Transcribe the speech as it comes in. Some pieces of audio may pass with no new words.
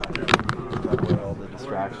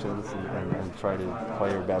distractions and try to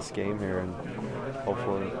play our best game here, and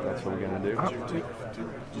hopefully that's what we're going to do.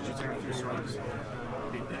 Did you take a few swings?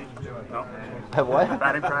 No. Have what?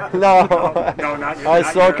 Batting practice? No. No, not yet. I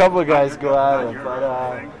saw a couple of guys go at it,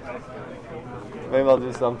 but maybe I'll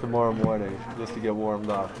do some tomorrow morning just to get warmed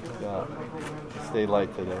up. Yeah. Stay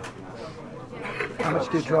light today. How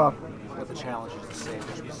much do you drop? But the challenge is the same,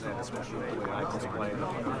 as you said, especially the way Eichel's playing.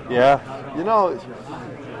 Yeah, you know,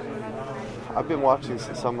 I've been watching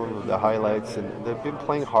some of the highlights, and they've been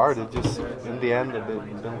playing hard. It just, in the end, they've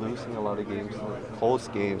been losing a lot of games, close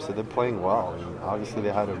games, so they're playing well. And obviously,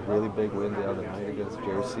 they had a really big win the other night against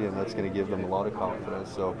Jersey, and that's going to give them a lot of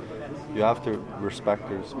confidence. So you have to respect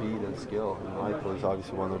their speed and skill. And Eichel is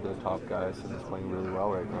obviously one of the top guys, and he's playing really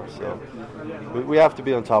well right now. So we have to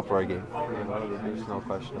be on top of our game. You know, there's no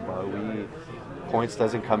question about it. Points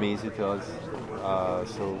doesn't come easy to us.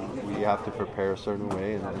 So we have to prepare a certain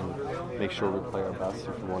way and make sure we play our best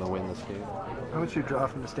if we want to win this game. How much do you draw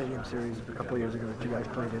from the Stadium Series a couple of years ago that you guys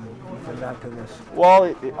played in from that to this?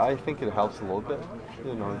 Well, I think it helps a little bit,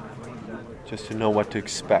 you know, just to know what to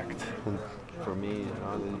expect. And for me, you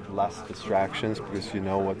know, less distractions because you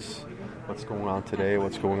know what's going on today,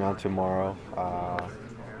 what's going on tomorrow.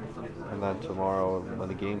 And then tomorrow when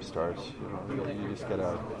the game starts, you know, you just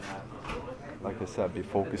gotta, like I said, be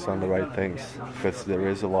focused on the right things because there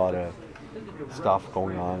is a lot of stuff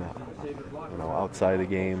going on, you know, outside the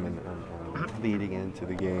game and leading into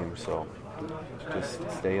the game. So just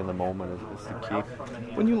stay in the moment is the key.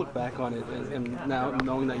 When you look back on it, and now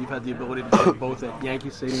knowing that you've had the ability to play both at Yankee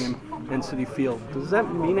Stadium and Citi Field, does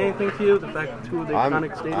that mean anything to you? The fact two of the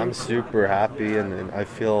iconic stadiums. I'm super happy, and I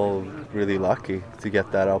feel really lucky to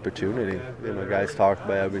get that opportunity. You know, guys talked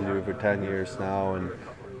about I've been doing it for 10 years now, and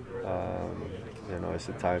you know, it's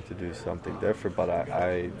the time to do something different. But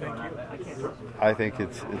I think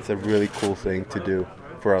it's a really cool thing to do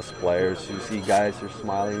for us players. You see guys are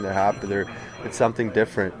smiling, they're happy. It's something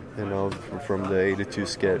different, you know, from the 82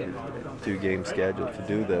 game schedule to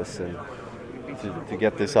do this and to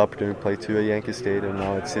get this opportunity to play to a Yankee Stadium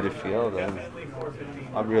now at Citi Field. And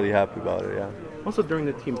I'm really happy about it. Yeah. Also during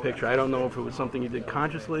the team picture, I don't know if it was something you did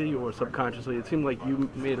consciously or subconsciously. It seemed like you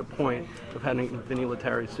made a point of having Vinny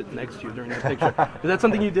Lettieri sit next to you during that picture. Is that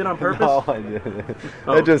something you did on purpose? No, I didn't.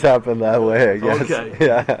 It just happened that way, I guess. Okay.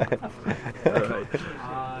 Yeah. All right.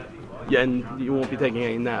 Yeah, and you won't be taking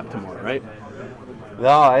any nap tomorrow, right?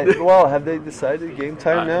 No, well, have they decided game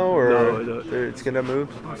time now, or no. It's going to move?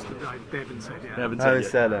 They haven't said yet. I haven't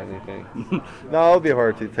said anything. No, it'll be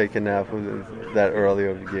hard to take a nap with that early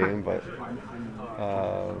of the game, but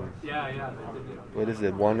what is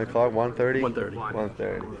it, 1 o'clock, 1:30? 1:30.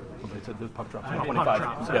 1:30. They said the puck drops 125.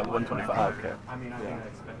 Yeah, 125. Okay. Yeah.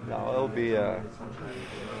 No,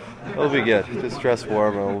 it'll be good. Just dress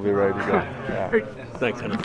warm and we'll be ready to go. Yeah. Thanks, Henry.